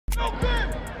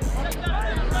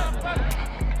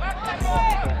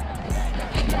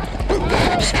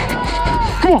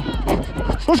Come on.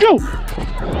 Let's go.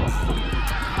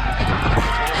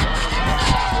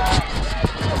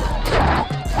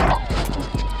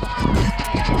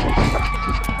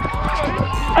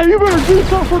 Hey, you better do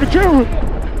something for the camera.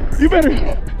 You better.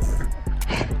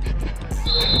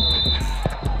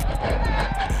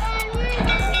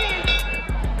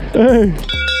 Hey.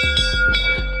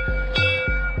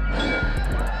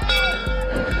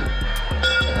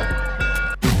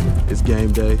 It's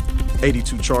game day.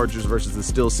 82 Chargers versus the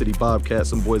Steel City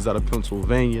Bobcats, some boys out of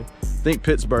Pennsylvania. I think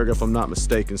Pittsburg, if I'm not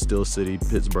mistaken. Steel City,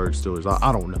 Pittsburg Steelers.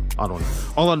 I don't know.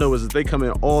 All I know is that they come in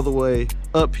all the way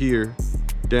up here,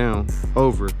 down,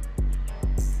 over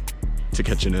to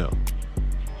catch an L.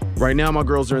 Right now, my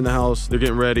girls are in the house. They're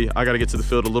getting ready. I got to get to the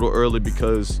field a little early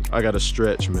because I got to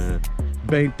stretch, man.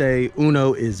 Gameday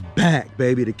Uno is back,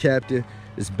 baby. The captain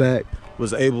is back.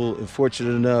 Was able and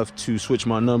fortunate enough to switch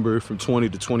my number from 20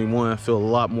 to 21. I feel a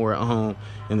lot more at home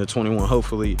in the 21.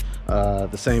 Hopefully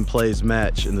the same plays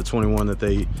match in the 21 that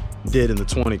they did in the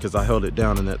 20, because I held it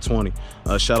down in that 20.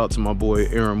 Shout out to my boy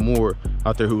Aaron Moore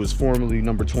out there, who was formerly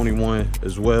number 21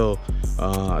 as well.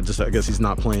 I guess he's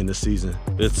not playing this season.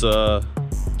 It's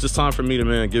just time for me to,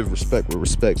 man, give respect where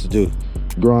respect's due.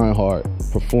 Grind hard,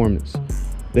 performance.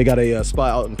 They got a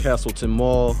spot out in Castleton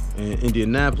Mall in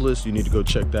Indianapolis. You need to go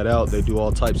check that out. They do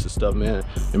all types of stuff, man.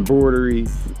 Embroidery,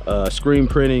 screen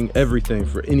printing, everything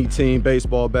for any team: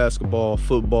 baseball, basketball,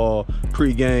 football,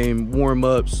 pre-game,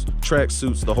 warm-ups, track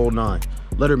suits, the whole nine.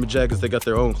 Letterman jackets, they got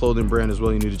their own clothing brand as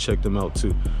well. You need to check them out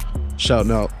too.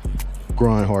 Shouting out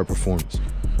Grind Hard Performance.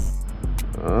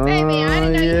 Baby, I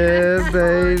didn't know yeah,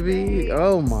 baby.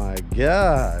 Oh my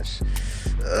gosh.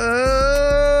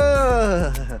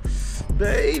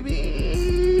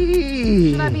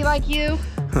 Baby. Should I be like you?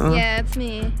 Huh? Yeah, it's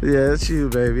me. Yeah, it's you,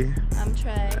 baby. I'm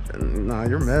Trey. Nah,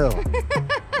 you're Mel.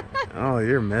 Oh,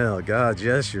 you're Mel. God,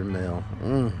 yes, you're Mel.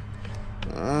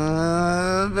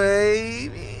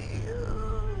 Baby.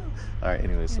 All right,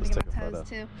 anyways, let's take a photo.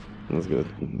 Too. That's good.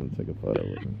 Let's take a photo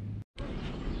with me.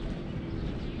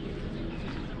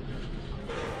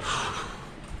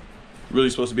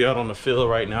 Really supposed to be out on the field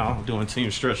right now doing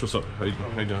team stretch. What's up? How you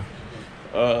doing? How you doing?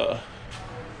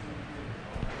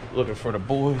 Looking for the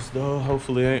boys though.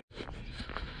 Hopefully ain't.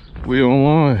 We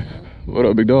online. What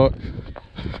up, big dog?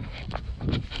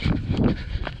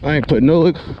 I ain't putting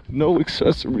no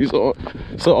accessories on.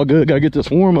 It's all good. Gotta get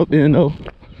this warm up in though.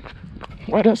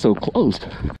 Why that's so close?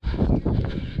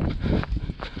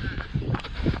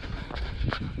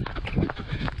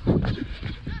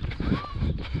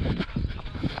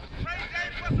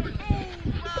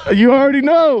 You already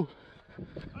know.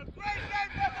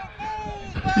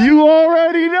 You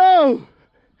already know.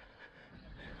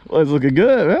 Well, it's looking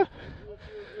good, man.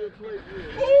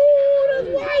 Oh, that's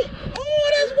white. Oh,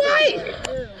 that's white.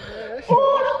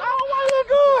 Oh, my look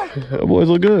good. That boys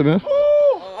look good, man.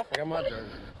 Oh, I forgot my jersey.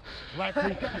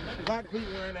 Black feet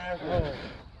wearing ass.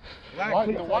 Black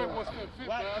feet. The white ones couldn't fit,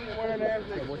 man. I'm wearing ass.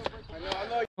 I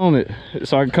know. On it,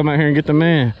 so I can come out here and get the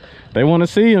man. They want to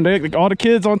see him. All the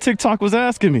kids on TikTok was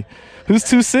asking me, who's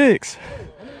 2'6"?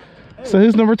 So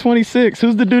who's number 26?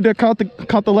 Who's the dude that caught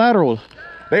the lateral?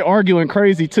 They arguing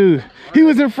crazy too. He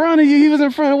was in front of you. He was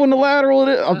in front of when the lateral.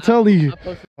 I'm telling you.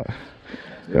 All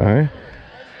right.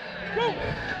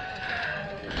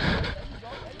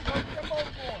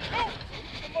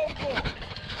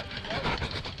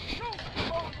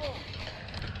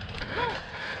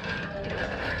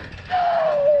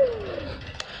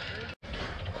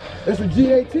 It's a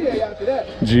GATA after that.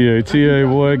 GATA,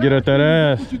 boy, get at that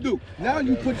ass. What you do? Now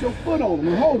you put your foot on them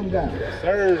and hold them down. Yes,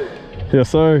 sir.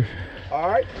 Yes, sir. All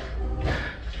right.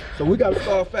 So we got to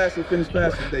start fast and finish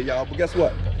fast today, y'all. But guess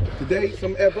what? Today,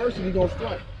 some adversity gonna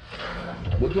strike.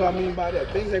 What do I mean by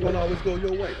that? Things ain't gonna always go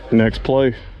your way. Next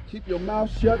play. Keep your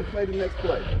mouth shut and play the next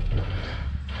play.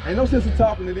 Ain't no sense in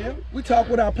talking to them. We talk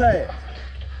with our pads.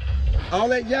 All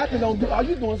that yakking don't do. All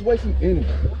you doing is wasting energy.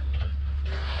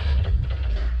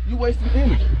 You wasting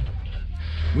energy.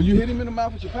 When you hit him in the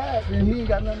mouth with your pass, man, he ain't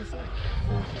got nothing to say.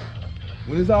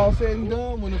 When it's all said and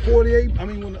done, when the 48, I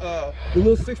mean, when the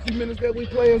little 60 minutes that we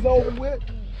play is over with,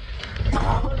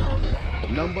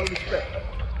 nothing but respect.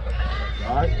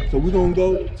 All right, so we're gonna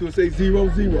go to say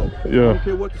 0-0. Yeah. I don't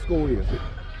care what the score is.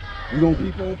 We're gonna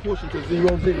keep on pushing to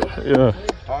 0-0. Yeah.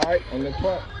 All right, on the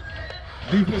front.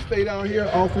 Defense stay down here,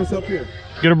 offense up here.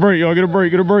 Get a break, y'all. Get a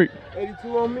break. Get a break.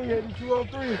 82 on me, 82 on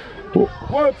 3.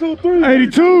 1, 2, 3.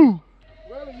 82.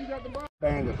 Well, you got the ball.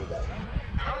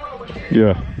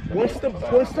 Yeah. Once the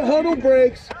huddle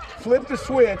breaks, flip the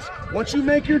switch. Once you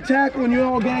make your tackle and you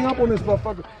all gang up on this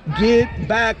motherfucker, get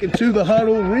back into the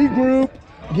huddle, regroup,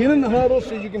 Get in the huddle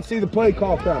so you can see the play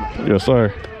call coming. Yes,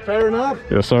 sir. Fair enough?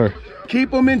 Yes, sir.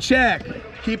 Keep them in check.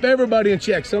 Keep everybody in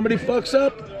check. Somebody fucks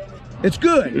up, it's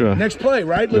good. Yeah. Next play,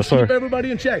 right? Let's Yes, keep sir.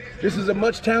 everybody in check. This is a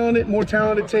much more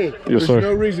talented team. Yes, There's sir.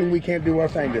 no reason we can't do our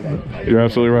thing today. You're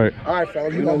absolutely right. All right,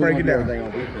 fellas, we're gonna break it down.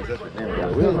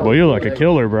 Boy, you're like a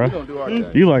killer, bro.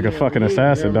 You like a fucking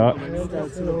assassin, doc.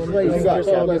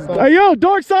 Hey, yo,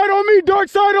 dark side on me. Dark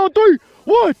side on 3.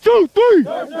 1, 2, 3.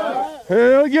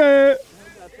 Hell yeah.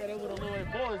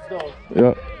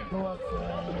 Yep.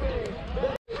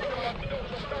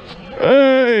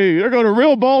 Hey, there go the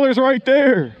real ballers right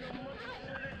there.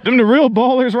 Them the real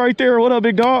ballers right there. What up,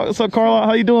 big dog? What's up, Carla?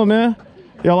 How you doing, man?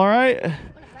 Y'all all right?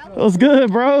 What's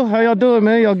good, bro? How y'all doing,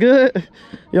 man? Y'all good?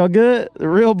 Y'all good? The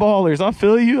real ballers. I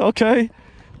feel you. Okay.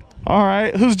 All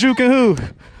right. Who's juking who?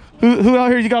 Who out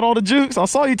here? You got all the jukes? I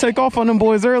saw you take off on them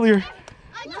boys earlier.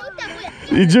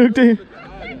 You juked him?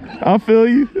 I feel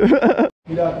you.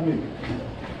 Get out to me.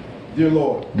 Dear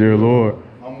Lord. Dear Lord.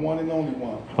 I'm one and only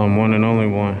one. I'm one and only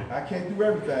one. I can't do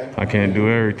everything. I can't do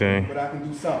everything, but I can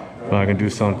do something. but I can do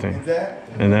something.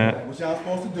 And that, what y'all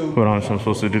supposed to do, what I'm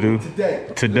supposed to do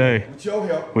today,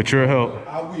 with your help,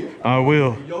 I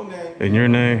will. In your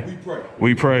name,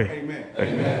 we pray. Amen.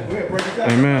 Amen. Go ahead, break it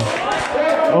down. Amen.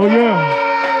 Oh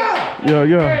yeah. Yeah,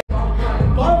 yeah.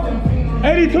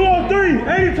 82 on 3.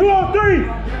 82 on 3.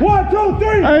 1, 2,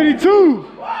 3. 82.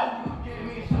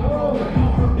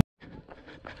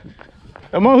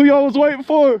 Am I who y'all was waiting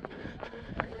for?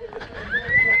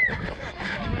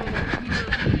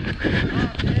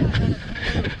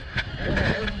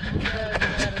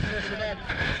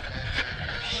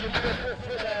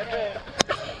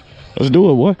 Let's do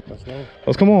it, what?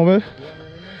 Let's come on, man.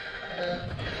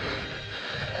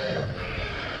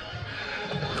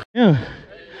 Yeah.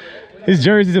 His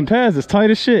jerseys and pads is tight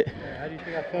as shit. How do you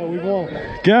think I felt we won?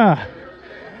 God.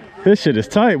 This shit is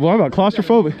tight. Boy, I'm about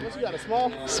claustrophobic. What you got, a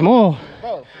small? Small.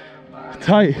 Bro.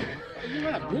 Tight.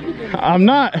 I'm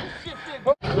not.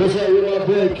 Looks like we got a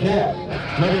big cat.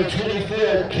 Number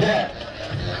 24, cat.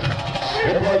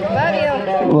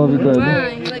 Love you, baby. Wow,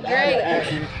 you look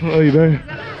great. Love you, baby.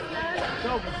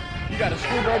 You got a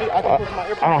screw, buddy? I can put my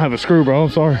I don't have a screw, bro. I'm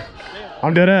sorry.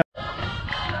 I'm dead ass.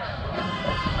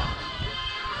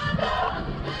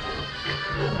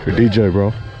 Your DJ,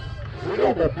 bro.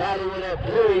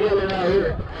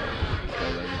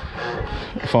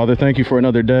 Father, thank you for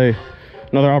another day,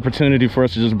 another opportunity for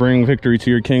us to just bring victory to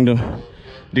your kingdom.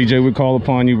 DJ, we call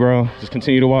upon you, bro. Just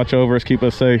continue to watch over us, keep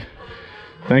us safe.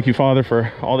 Thank you, Father,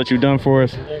 for all that you've done for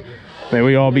us. May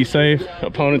we all be safe,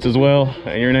 opponents as well.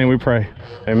 In your name we pray.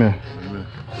 Amen.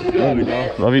 Love you,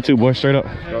 bro. Love you too, boy. Straight up.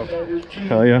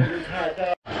 Hell yeah.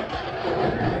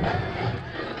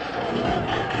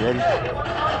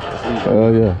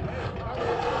 Hell yeah.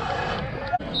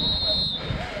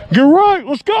 Get right,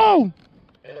 let's go!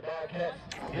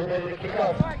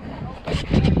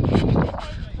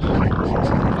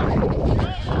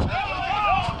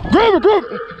 Grab it, grab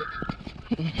it!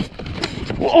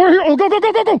 Over here, oh, go, go,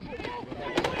 go, go, go!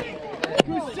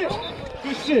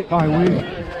 Good shit. All right, we.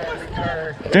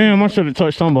 Damn, I should have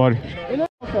touched somebody.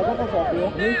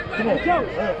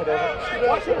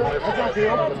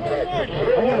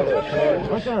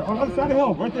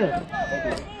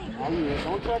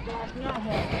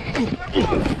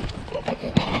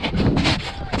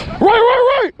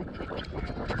 Right!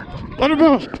 Let it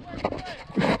bounce.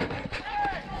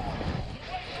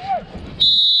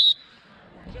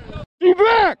 Be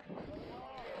back!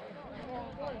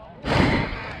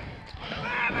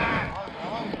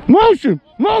 Motion!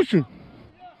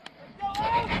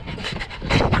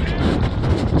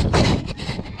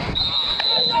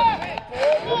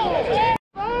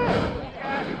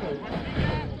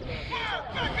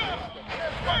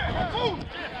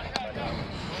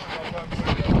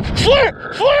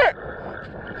 Flip!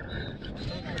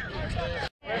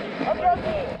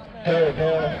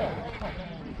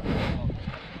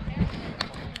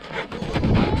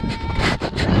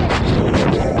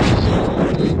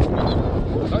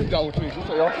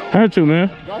 Had to, man.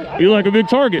 You like a big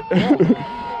target.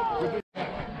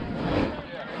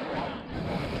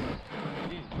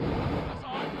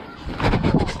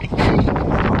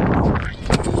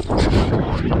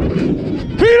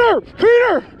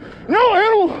 Peter! No,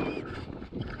 animal!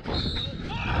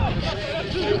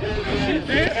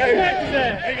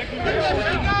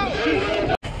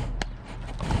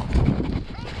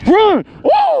 Run!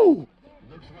 Woo!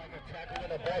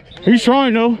 He's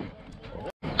trying though.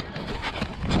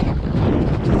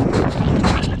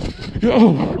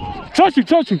 Yo, touch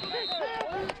him!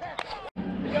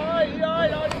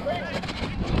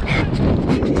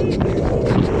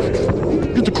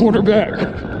 Get the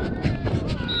quarterback.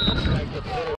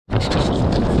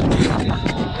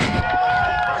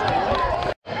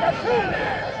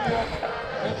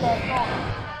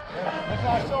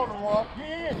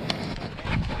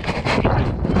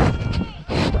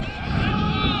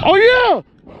 Oh yeah!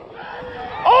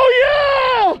 Oh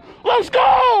yeah! Let's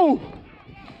go!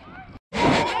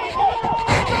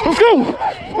 Let's go!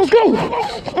 Let's go!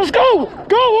 Let's go!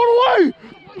 Go all the way!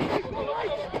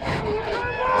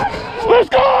 Let's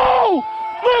go!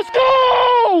 Let's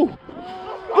go!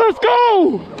 Let's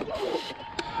go!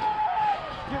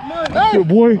 Good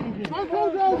boy.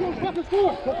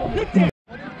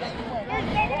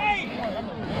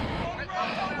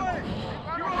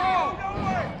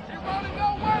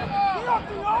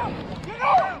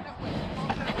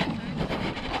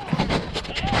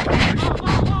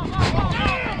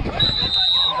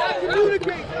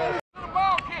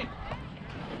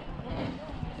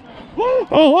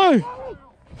 Oh, hey!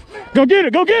 Go get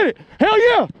it! Go get it! Hell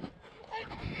yeah!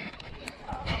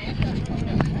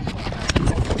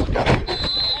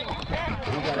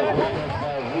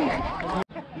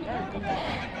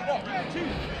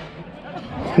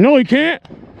 No, he can't.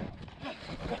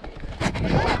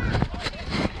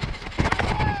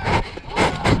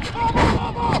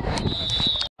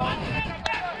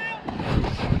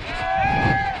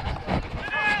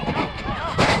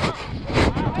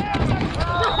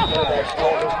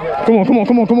 Come on, come on,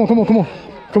 come on, come on, come on, come on.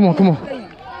 Come on, come on.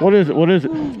 What is it? What is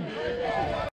it?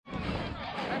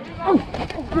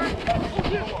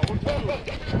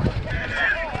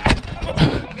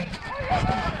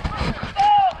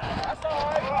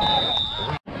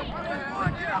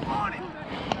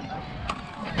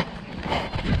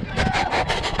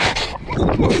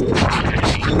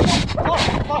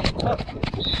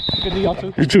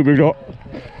 You too, big dog.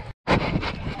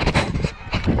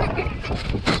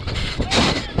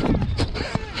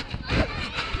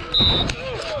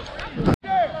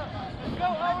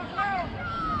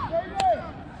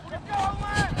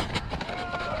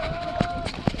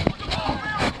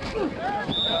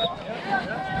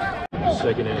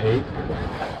 Second and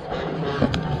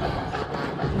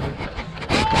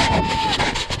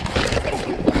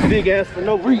 8. Big ass for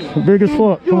no reason. Big as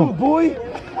fuck. Come on, boy.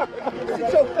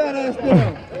 Sit your fat ass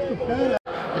down.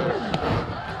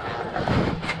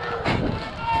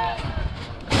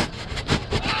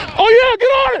 Oh yeah,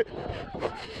 get on it!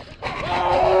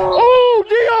 Oh,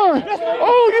 Dion!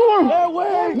 Oh,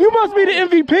 you must be the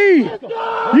MVP.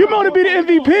 You must be the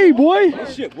MVP, boy. Good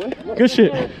shit, boy. Good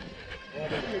shit.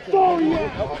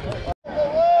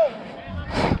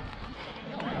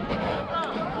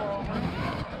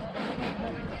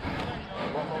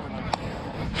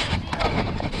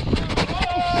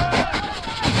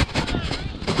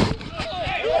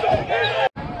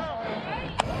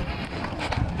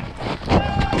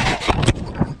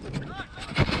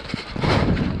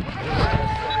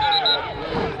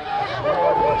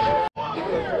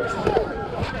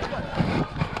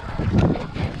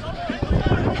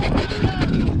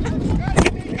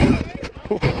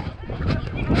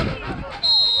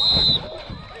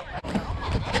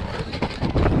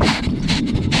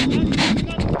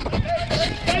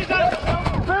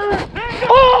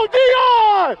 Oh,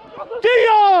 Dion!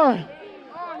 Dion!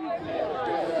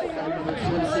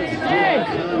 Hey,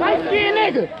 light skin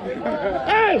nigga!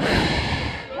 Hey!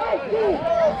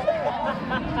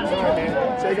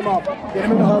 Take him off. Get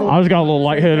him in the huddle. I just got a little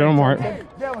lightheaded. I'm all right.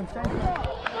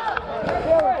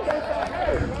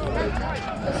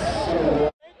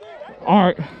 All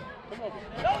right.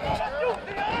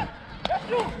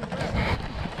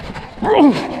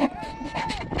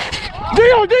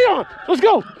 Dion, Dion, let's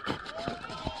go.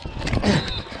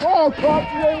 Oh, Pop,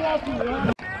 you ain't walking,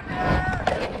 man.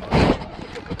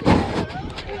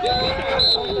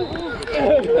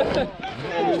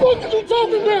 What are you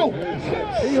talking about? What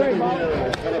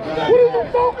are you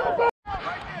talking about?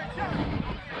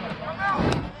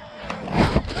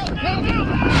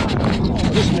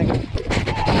 This nigga.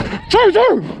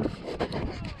 Charger!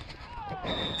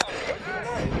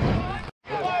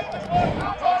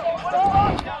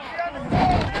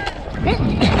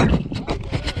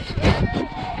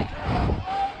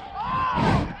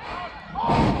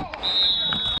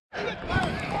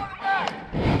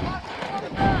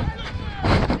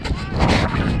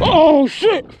 Oh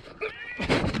shit!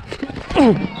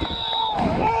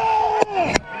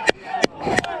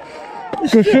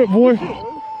 Good shit, boy.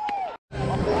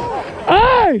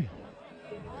 Hey!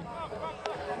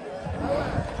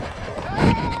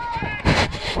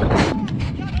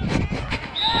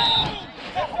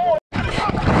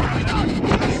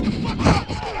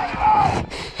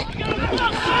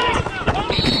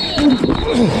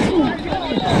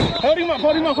 Hold him up,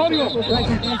 hold him up, hold him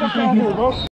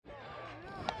up.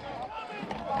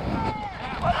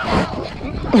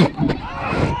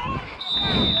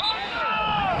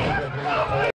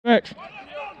 Thanks.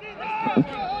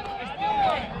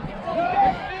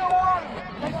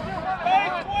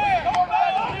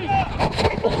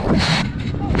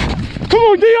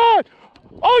 Leon!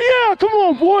 Oh yeah, come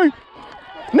on, boy.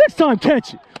 Next time,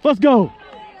 catch it. Let's go.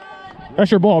 That's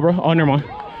your ball, bro. Oh, never mind.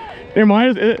 Never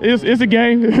mind. It's a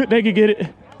game. They can get it.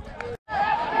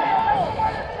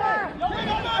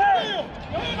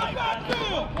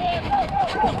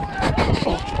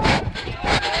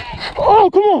 Oh,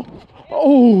 come on.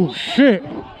 Oh, shit.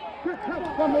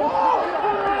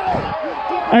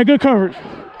 Hey, good coverage.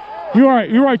 You're all right.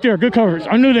 You're right there. Good coverage.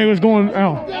 I knew they was going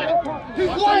out. He's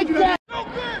like that.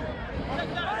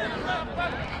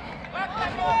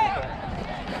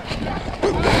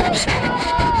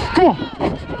 Come on.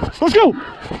 Let's go.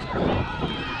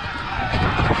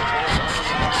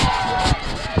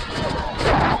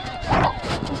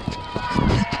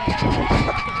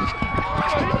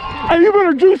 Hey, you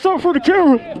better do something for the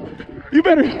camera. You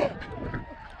better.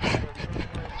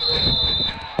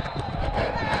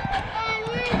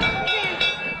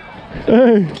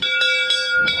 Hey.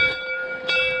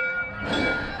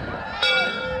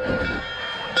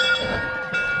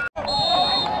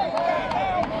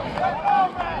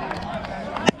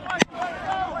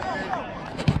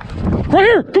 Right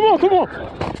here. Come on, come on.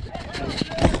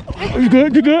 You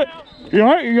good? You good? You all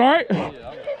right? You all right?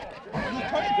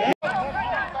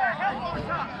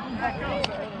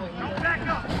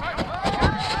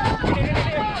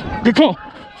 Good call.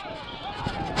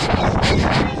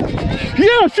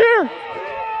 Yeah, sure.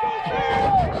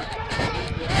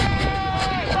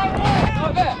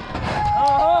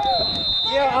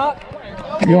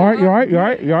 You all right? You all right? You all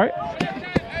right? You all right?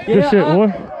 Good shit, boy.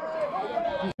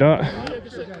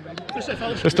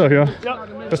 Good stuff, y'all.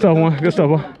 Good stuff, one. Good stuff,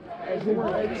 boy.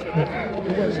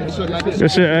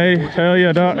 Good shit, hey. Hell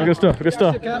yeah, dog. Good stuff. Good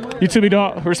stuff. You too, big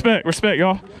dog. Respect, respect,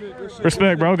 y'all.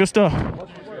 Respect, bro. Good stuff.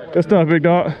 Good stuff, big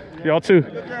dog. Y'all too.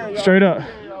 Straight up.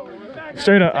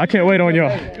 Straight up. I can't wait on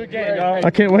y'all. I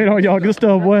can't wait on y'all. Good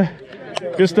stuff, boy.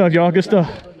 Good stuff, y'all. Good stuff.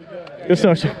 Good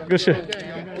stuff. Good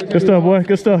shit. Good stuff, boy.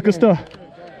 Good stuff. Good stuff.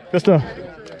 Good stuff.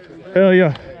 Hell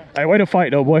yeah. Hey, way to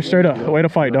fight though, boy. Straight up. Way to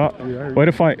fight, dog. Way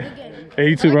to fight. Hey,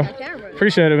 you too, bro.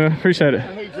 Appreciate it, man. Appreciate it.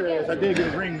 I did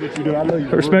get a ring that you do. I love you.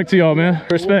 Respect to y'all, man.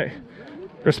 Respect.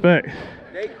 Respect.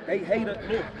 They hate us.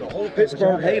 Look, the whole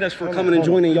Pittsburgh hate us for coming and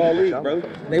joining y'all league, bro.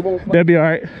 They won't. They'll be all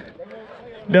right.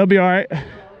 They'll be all right.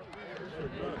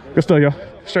 Good stuff, y'all.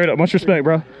 Straight up. Much respect,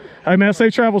 bro. Hey, man.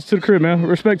 Safe travels to the crib, man.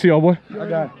 Respect to y'all, boy. I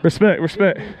got it. Respect.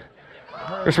 Respect.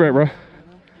 Respect, bro.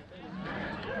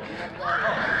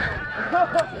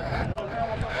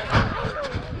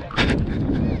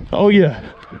 Oh yeah,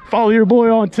 follow your boy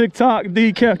on TikTok,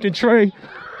 the Captain Trey.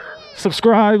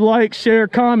 Subscribe, like, share,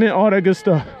 comment, all that good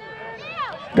stuff.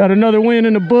 Got another win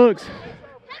in the books.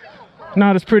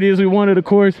 Not as pretty as we wanted, of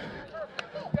course.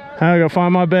 I gotta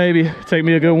find my baby, take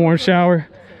me a good warm shower.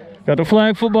 Got the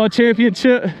flag football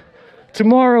championship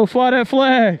tomorrow. Fly that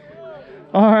flag.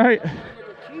 All right.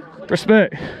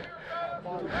 Respect.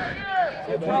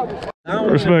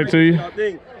 Respect to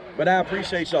you. But I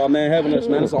appreciate y'all, man, having us,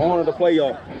 man. It's an honor to play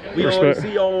y'all. We always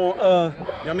see y'all on, you know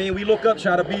what I mean? We look up,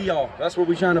 try to be y'all. That's what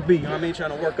we trying to be, you know what I mean?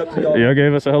 Trying to work up to y'all. Y'all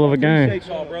gave us a hell of a game. Appreciate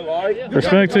y'all, bro, all right?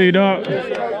 Respect to you, dog.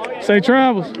 Safe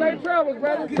travels. Safe travels,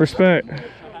 brother. Respect.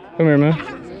 Come here, man.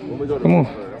 Come on.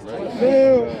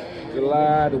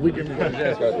 July, the weekend.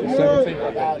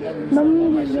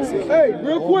 Hey,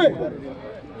 real quick.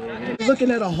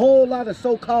 Looking at a whole lot of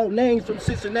so-called names from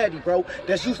Cincinnati, bro,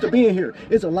 that's used to being here.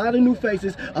 It's a lot of new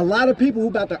faces, a lot of people who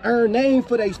about to earn names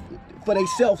for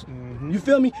themselves. You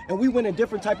feel me? And we winning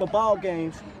different type of ball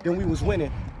games than we was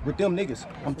winning with them niggas.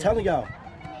 I'm telling y'all.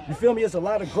 You feel me? There's a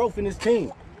lot of growth in this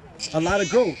team. A lot of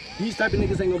growth. These type of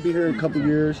niggas ain't gonna be here in a couple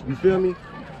years. You feel me?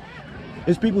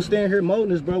 There's people staying here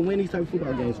molding us, bro, win these type of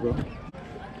football games, bro.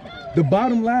 The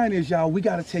bottom line is, y'all, we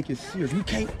gotta take it serious. We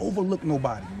can't overlook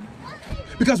nobody.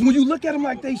 Because when you look at them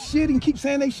like they shitty and keep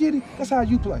saying they shitty, that's how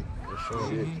you play.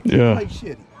 Yeah. You play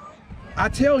shitty. I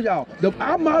tell y'all,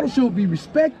 our motto should be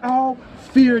respect all,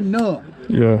 fear none.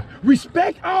 Yeah.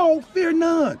 Respect all, fear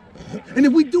none. And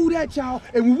if we do that, y'all,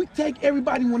 and when we take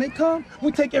everybody when they come,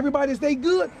 we take everybody as they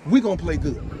good, we gonna play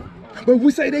good. But if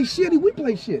we say they shitty, we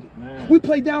play shitty. We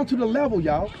play down to the level,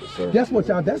 y'all. Guess what,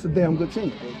 y'all? That's a damn good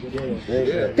team.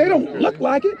 They don't look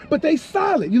like it, but they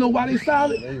solid. You know why they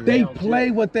solid? They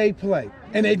play what they play,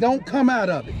 and they don't come out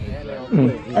of it.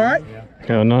 All right?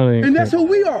 Yeah, no, and that's who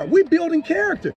we are. We building character.